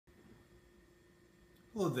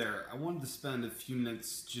Hello there. I wanted to spend a few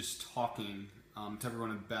minutes just talking to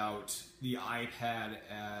everyone about the iPad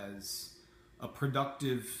as a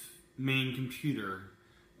productive main computer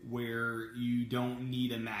where you don't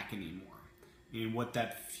need a Mac anymore, and what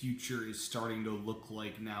that future is starting to look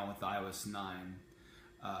like now with iOS 9.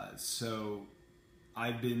 So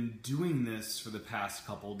I've been doing this for the past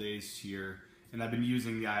couple days here, and I've been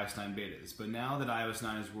using the iOS 9 betas. But now that iOS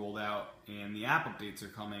 9 is rolled out and the app updates are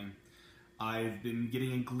coming, I've been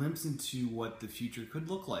getting a glimpse into what the future could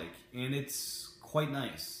look like, and it's quite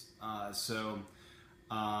nice. I'm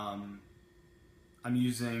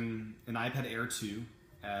using an iPad Air 2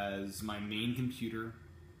 as my main computer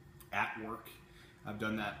at work. I've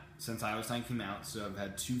done that since iOS 9 came out, so I've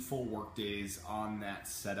had 2 full work days on that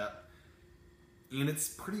setup, and it's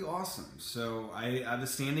pretty awesome. So I have a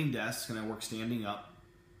standing desk, and I work standing up,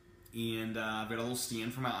 and I've got a little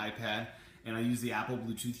stand for my iPad, and I use the Apple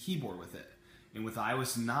Bluetooth keyboard with it. And with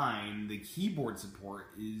iOS 9, the keyboard support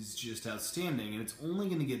is just outstanding, and it's only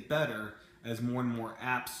going to get better as more and more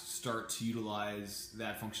apps start to utilize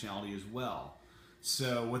that functionality as well.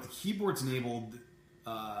 So what the keyboard's enabled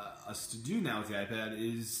us to do now with the iPad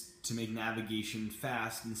is to make navigation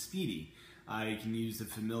fast and speedy. I can use the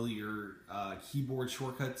familiar keyboard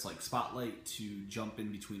shortcuts like Spotlight to jump in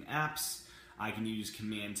between apps. I can use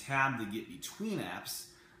Command Tab to get between apps.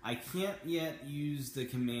 I can't yet use the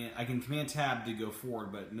command. I can Command Tab to go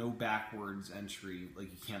forward, but no backwards entry like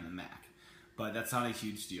you can in the Mac. But that's not a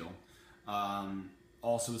huge deal.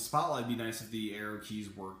 Also, with Spotlight, it'd be nice if the arrow keys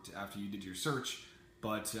worked after you did your search.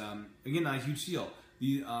 But again, not a huge deal.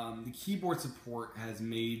 The keyboard support has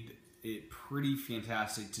made it pretty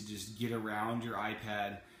fantastic to just get around your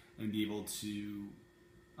iPad and be able to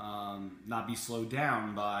not be slowed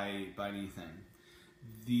down by anything.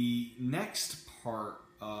 The next part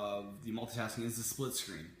of the multitasking is the split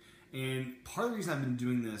screen. And part of the reason I've been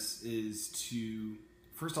doing this is to,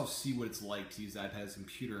 first off, see what it's like to use the iPad as a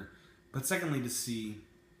computer, but secondly, to see,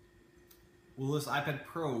 will this iPad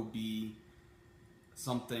Pro be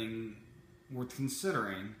something worth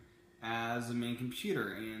considering as a main computer?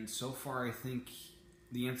 And so far, I think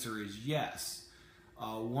the answer is yes.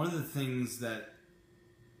 One of the things that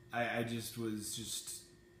I was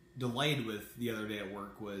delighted with the other day at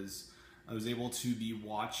work was I was able to be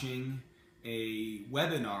watching a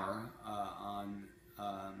webinar on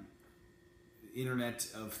Internet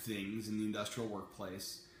of Things in the industrial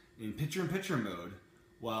workplace in picture-in-picture mode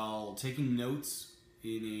while taking notes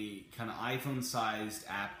in a kind of iPhone-sized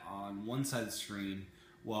app on one side of the screen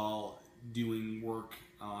while doing work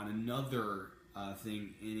on another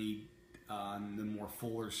thing on the more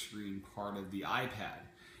fuller screen part of the iPad.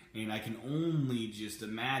 And I can only just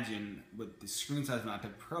imagine what the screen size of an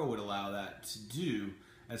iPad Pro would allow that to do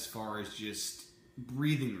as far as just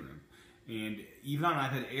breathing room. And even on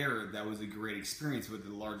an iPad Air, that was a great experience with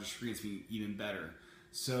the larger screens being even better.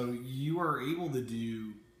 So you are able to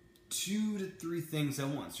do 2 to 3 things at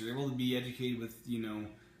once. You're able to be educated with,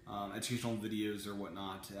 educational videos or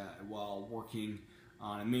whatnot while working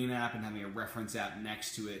on a main app and having a reference app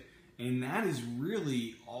next to it. And that is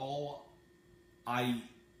really all I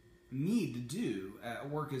need to do at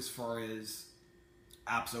work as far as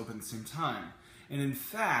apps open at the same time. And in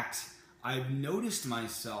fact, I've noticed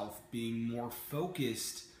myself being more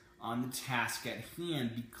focused on the task at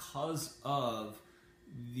hand because of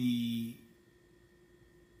the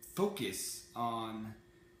focus on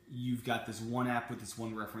you've got this one app with this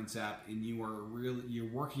one reference app, and you're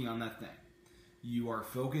working on that thing. You are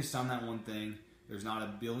focused on that one thing. There's not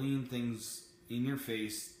a billion things in your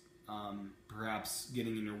face perhaps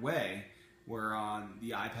getting in your way, where on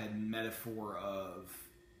the iPad metaphor of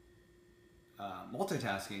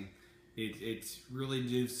multitasking, it really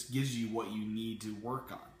just gives you what you need to work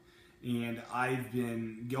on. And I've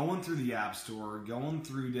been going through the App Store, going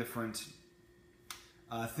through different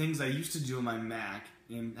things I used to do on my Mac,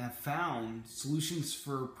 and have found solutions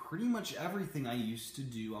for pretty much everything I used to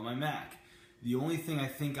do on my Mac. The only thing I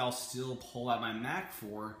think I'll still pull out my Mac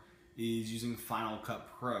for is using Final Cut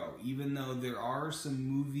Pro. Even though there are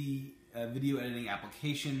some video editing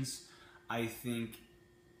applications, I think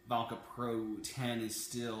Final Cut Pro 10 is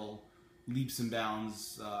still leaps and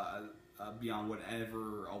bounds beyond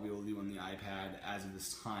whatever I'll be able to do on the iPad as of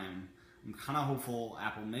this time. I'm kind of hopeful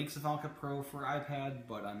Apple makes a Final Cut Pro for iPad,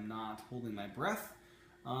 but I'm not holding my breath.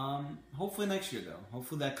 Hopefully next year, though.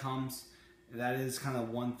 Hopefully that comes. That is kind of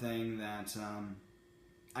one thing that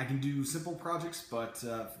I can do simple projects, but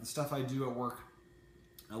for the stuff I do at work,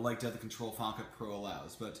 I like to have the control Final Cut Pro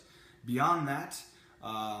allows. But beyond that,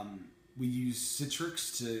 we use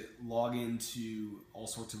Citrix to log into all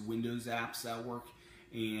sorts of Windows apps at work,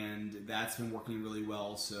 and that's been working really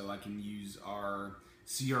well. So I can use our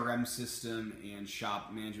CRM system and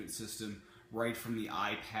shop management system right from the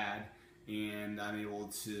iPad, and I'm able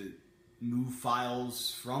to move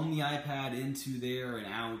files from the iPad into there and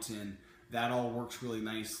out, and that all works really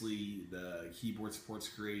nicely. The keyboard support's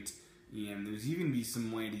great, and there's even be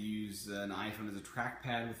some way to use an iPhone as a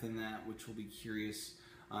trackpad within that, which will be curious.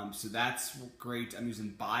 So that's great. I'm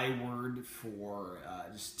using Byword for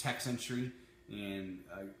just text entry and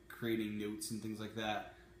creating notes and things like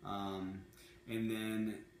that. And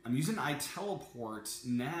then I'm using iTeleport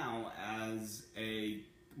now as a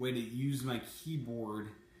way to use my keyboard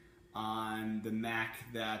on the Mac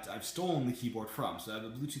that I've stolen the keyboard from. So I have a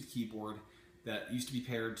Bluetooth keyboard that used to be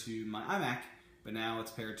paired to my iMac, but now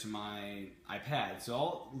it's paired to my iPad. So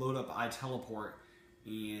I'll load up iTeleport,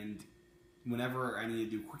 and whenever I need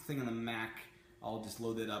to do a quick thing on the Mac, I'll just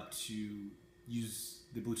load it up to use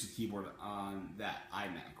the Bluetooth keyboard on that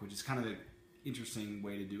iMac, which is kind of an interesting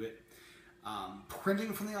way to do it.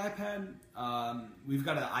 Printing from the iPad, we've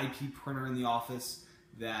got an IP printer in the office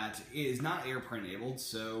that is not AirPrint enabled,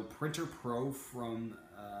 so iPadPro from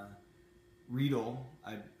Riedel,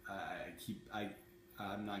 I'm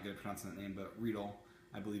not good at pronouncing that name, but Riedel,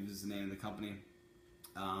 I believe is the name of the company,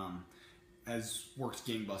 has worked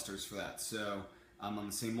gangbusters for that. So I'm on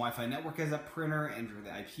the same Wi-Fi network as that printer, enter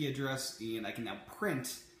the IP address, and I can now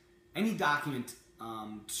print any document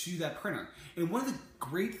to that printer. And one of the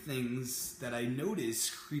great things that I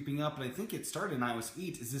noticed creeping up, and I think it started in iOS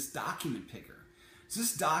 8, is this document picker. So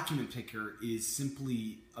this document picker is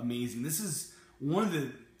simply amazing. This is one of the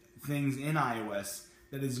things in iOS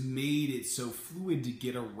that has made it so fluid to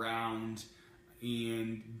get around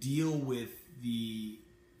and deal with the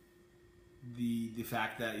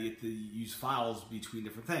fact that you have to use files between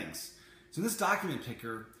different things. So this document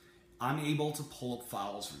picker, I'm able to pull up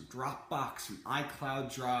files from Dropbox, from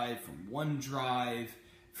iCloud Drive, from OneDrive,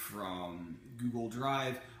 from Google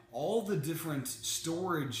Drive, all the different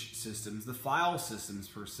storage systems, the file systems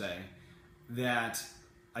per se, that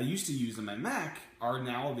I used to use on my Mac are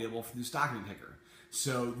now available for this document picker.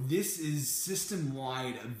 So this is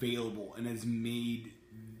system-wide available and has made,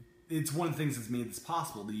 it's one of the things that's made this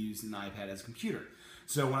possible to use an iPad as a computer.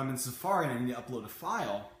 So when I'm in Safari and I need to upload a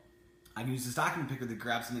file, I can use this document picker to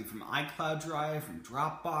grab something from iCloud Drive, from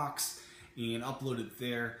Dropbox, and upload it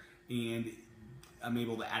there, and I'm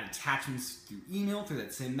able to add attachments through email through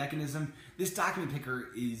that same mechanism. This document picker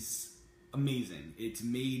is amazing. It's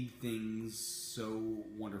made things so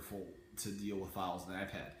wonderful to deal with files on the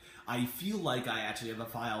iPad. I feel like I actually have a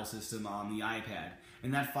file system on the iPad,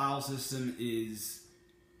 and that file system is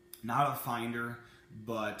not a Finder,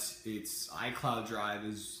 but it's iCloud Drive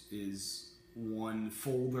is one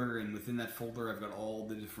folder, and within that folder I've got all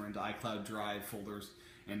the different iCloud Drive folders,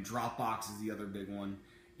 and Dropbox is the other big one.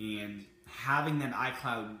 And having that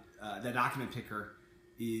iCloud, that document picker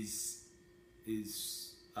is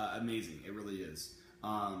amazing. It really is.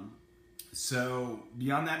 So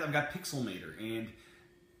beyond that, I've got Pixelmator, and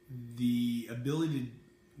the ability to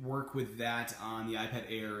work with that on the iPad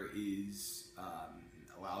Air is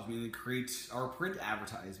allows me to create our print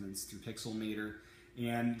advertisements through Pixelmator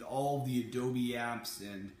and all the Adobe apps,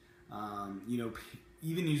 and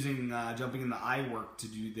even using jumping into iWork to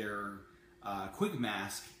do their quick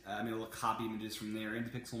mask. I'm able to copy images from there into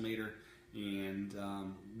Pixelmator, and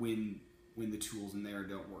when the tools in there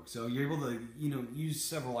don't work, so you're able to use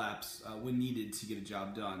several apps when needed to get a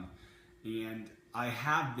job done. And I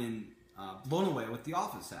have been blown away with the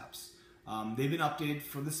Office apps. They've been updated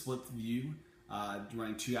for the split view,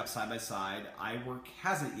 running two apps side by side. iWork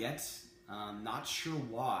hasn't yet. Not sure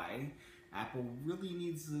why. Apple really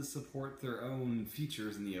needs to support their own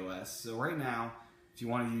features in the OS. So right now, if you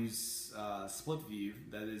want to use split view,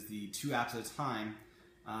 that is the two apps at a time,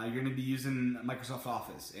 you're going to be using Microsoft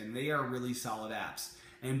Office, and they are really solid apps.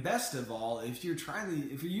 And best of all, if you're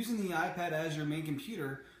using the iPad as your main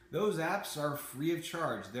computer, those apps are free of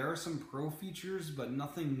charge. There are some pro features, but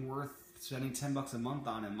nothing worth spending $10 a month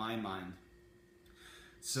on in my mind.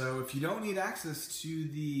 So if you don't need access to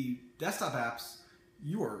the desktop apps,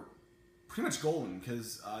 you are pretty much golden,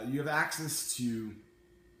 because you have access to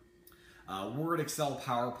Word, Excel,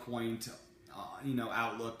 PowerPoint,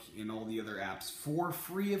 Outlook, and all the other apps for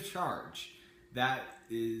free of charge. That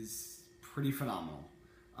is pretty phenomenal.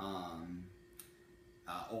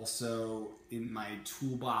 Also, in my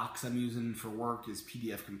toolbox I'm using for work is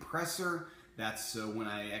PDF Compressor. That's so when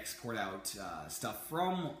I export out stuff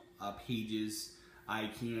from Pages, I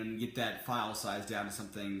can get that file size down to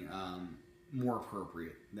something more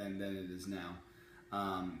appropriate than it is now.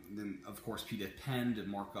 Then, of course, PDF Pen to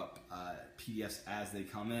mark up PDFs as they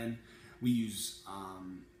come in. we use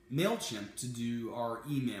MailChimp to do our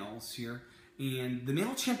emails here. And the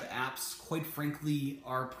MailChimp apps, quite frankly,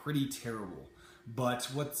 are pretty terrible. But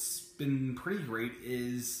what's been pretty great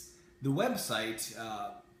is the website,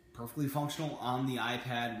 perfectly functional on the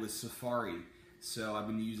iPad with Safari. So I've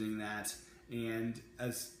been using that. And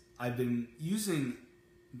as I've been using,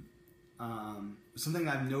 something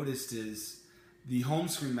I've noticed is the home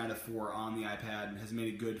screen metaphor on the iPad has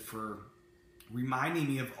made it good for reminding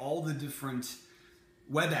me of all the different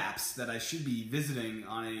web apps that I should be visiting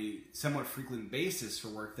on a somewhat frequent basis for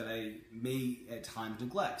work that I may at times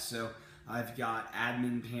neglect. So I've got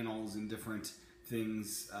admin panels and different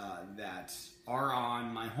things that are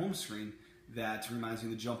on my home screen that reminds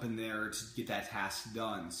me to jump in there to get that task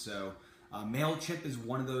done. So MailChimp is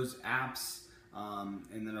one of those apps,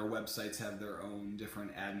 and then our websites have their own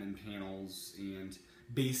different admin panels, and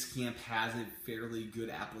Basecamp has a fairly good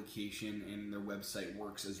application, and their website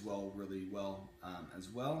works as well, really well as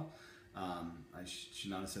well. I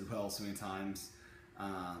should not have said well so many times,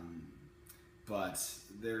 but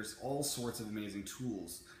there's all sorts of amazing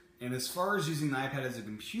tools. And as far as using the iPad as a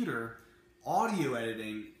computer, audio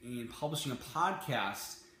editing and publishing a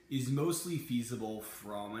podcast is mostly feasible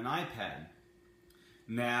from an iPad.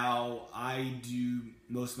 Now, I do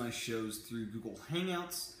most of my shows through Google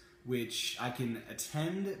Hangouts, which I can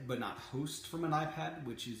attend but not host from an iPad,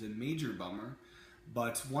 which is a major bummer.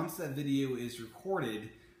 But once that video is recorded,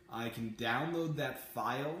 I can download that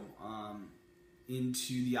file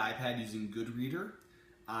into the iPad using Goodreader.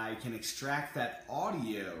 I can extract that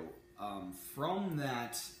audio from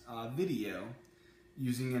that video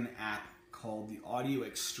using an app called the Audio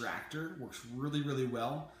Extractor. Works really, really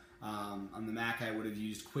well. On the Mac, I would have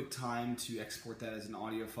used QuickTime to export that as an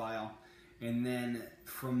audio file. And then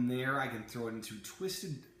from there, I can throw it into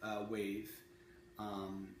Twisted Wave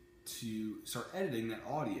to start editing that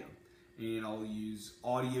audio. And I'll use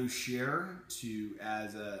Audio Share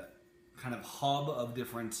as a kind of hub of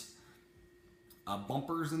different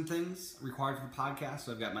bumpers and things required for the podcast.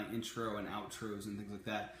 So I've got my intro and outros and things like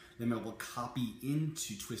that. Then I'm able to copy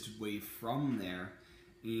into Twisted Wave from there.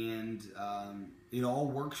 And it all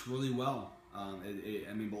works really well.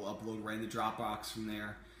 I'm able to upload right in the Dropbox from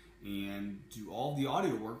there and do all the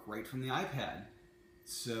audio work right from the iPad.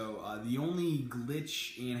 So the only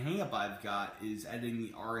glitch and hang up I've got is editing the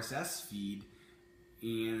RSS feed,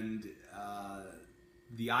 and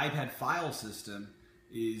the iPad file system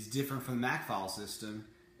is different from the Mac file system,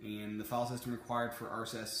 and the file system required for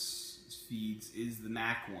RSS feeds is the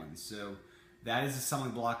Mac one. So that is a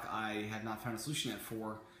stumbling block I have not found a solution yet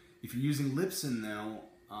for. If you're using Libsyn though,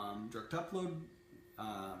 direct upload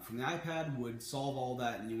from the iPad would solve all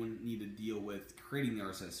that, and you wouldn't need to deal with creating the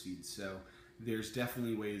RSS feed. So there's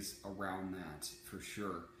definitely ways around that for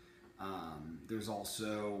sure. There's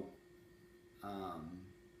also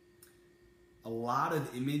a lot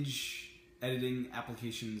of image editing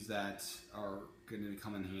applications that are going to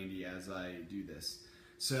come in handy as I do this.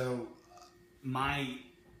 So my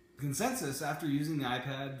consensus after using the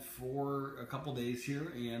iPad for a couple days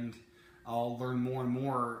here, and I'll learn more and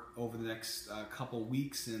more over the next couple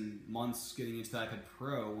weeks and months getting into the iPad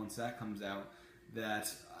Pro once that comes out,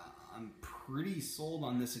 that I'm pretty sold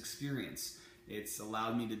on this experience. It's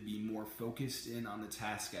allowed me to be more focused in on the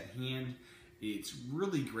task at hand. It's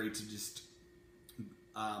really great to just,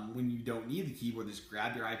 when you don't need the keyboard, just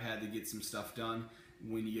grab your iPad to get some stuff done.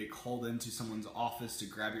 When you get called into someone's office, to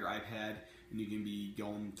grab your iPad, and you can be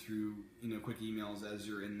going through quick emails as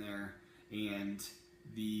you're in there. And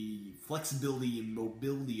the flexibility and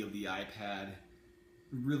mobility of the iPad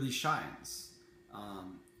really shines.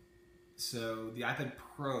 So the iPad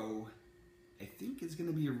Pro, I think, is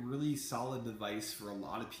going to be a really solid device for a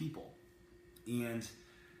lot of people. And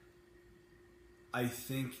I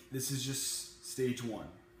think this is just stage one.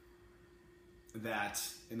 That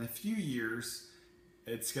in a few years,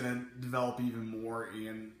 it's going to develop even more,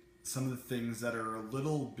 and some of the things that are a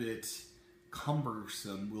little bit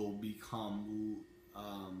cumbersome will become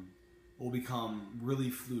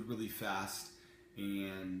really fluid, really fast,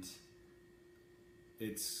 and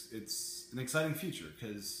it's an exciting future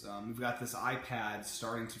because we've got this iPad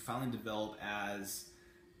starting to finally develop as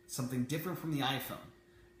something different from the iPhone,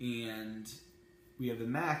 and we have the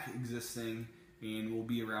Mac existing and will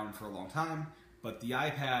be around for a long time, but the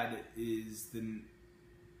iPad is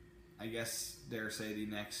I guess dare say the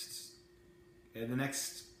next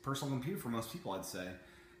personal computer for most people, I'd say.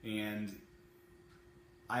 And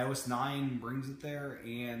iOS 9 brings it there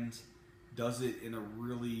and does it in a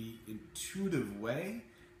really intuitive way,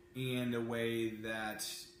 and a way that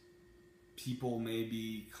people may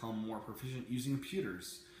become more proficient using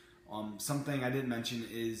computers. Something I didn't mention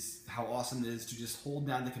is how awesome it is to just hold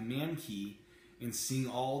down the command key and seeing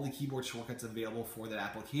all the keyboard shortcuts available for that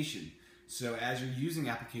application. So as you're using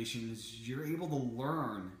applications, you're able to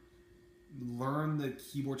learn the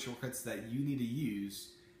keyboard shortcuts that you need to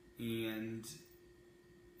use, and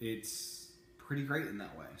it's pretty great in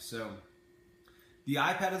that way. So the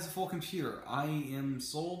iPad is a full computer. I am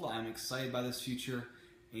sold. I'm excited by this future,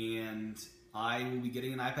 and I will be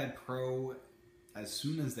getting an iPad Pro as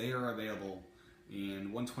soon as they are available,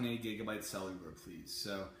 and 128 gigabyte cellular, please.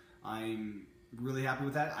 So I'm really happy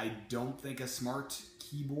with that. I don't think a smart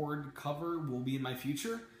keyboard cover will be in my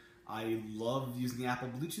future. I love using the Apple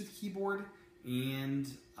Bluetooth keyboard,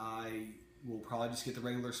 and I will probably just get the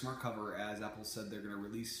regular smart cover, as Apple said they're going to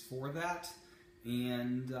release for that.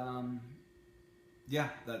 And yeah,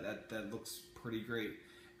 that looks pretty great.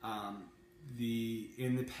 The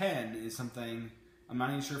pen is something I'm not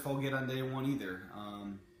even sure if I'll get on day one either.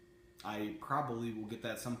 I probably will get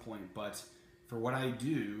that at some point, but for what I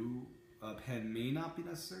do, a pen may not be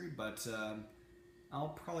necessary, but I'll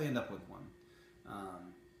probably end up with one.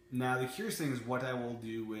 Now, the curious thing is what I will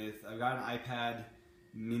do with, I've got an iPad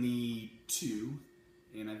Mini 2,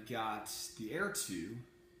 and I've got the Air 2,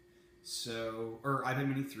 or iPad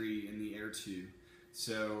Mini 3 and the Air 2.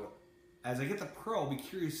 So, as I get the Pro, I'll be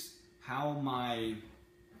curious how my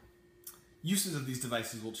uses of these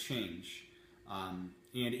devices will change. And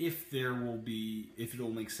if it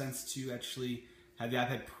will make sense to actually have the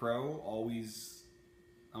iPad Pro always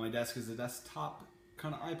on my desk as a desktop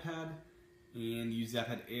kind of iPad, and use the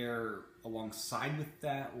iPad Air alongside with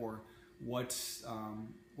that, or what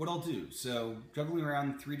I'll do. So juggling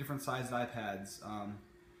around 3 different sized iPads, I'll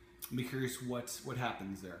be curious what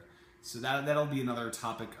happens there. So that'll be another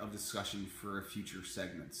topic of discussion for a future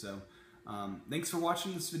segment. So thanks for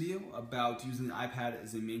watching this video about using the iPad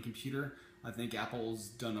as a main computer. I think Apple's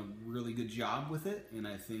done a really good job with it, and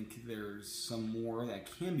I think there's some more that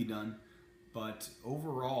can be done, but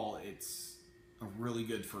overall it's a really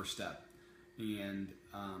good first step. And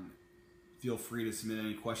feel free to submit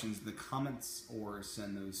any questions in the comments or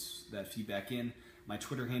send that feedback in. My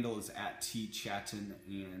Twitter handle is @tchaten,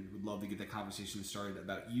 and would love to get the conversation started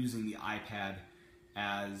about using the iPad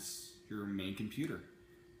as your main computer.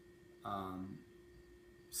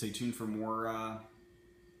 Stay tuned for more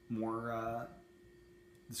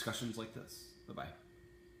discussions like this. Bye-bye.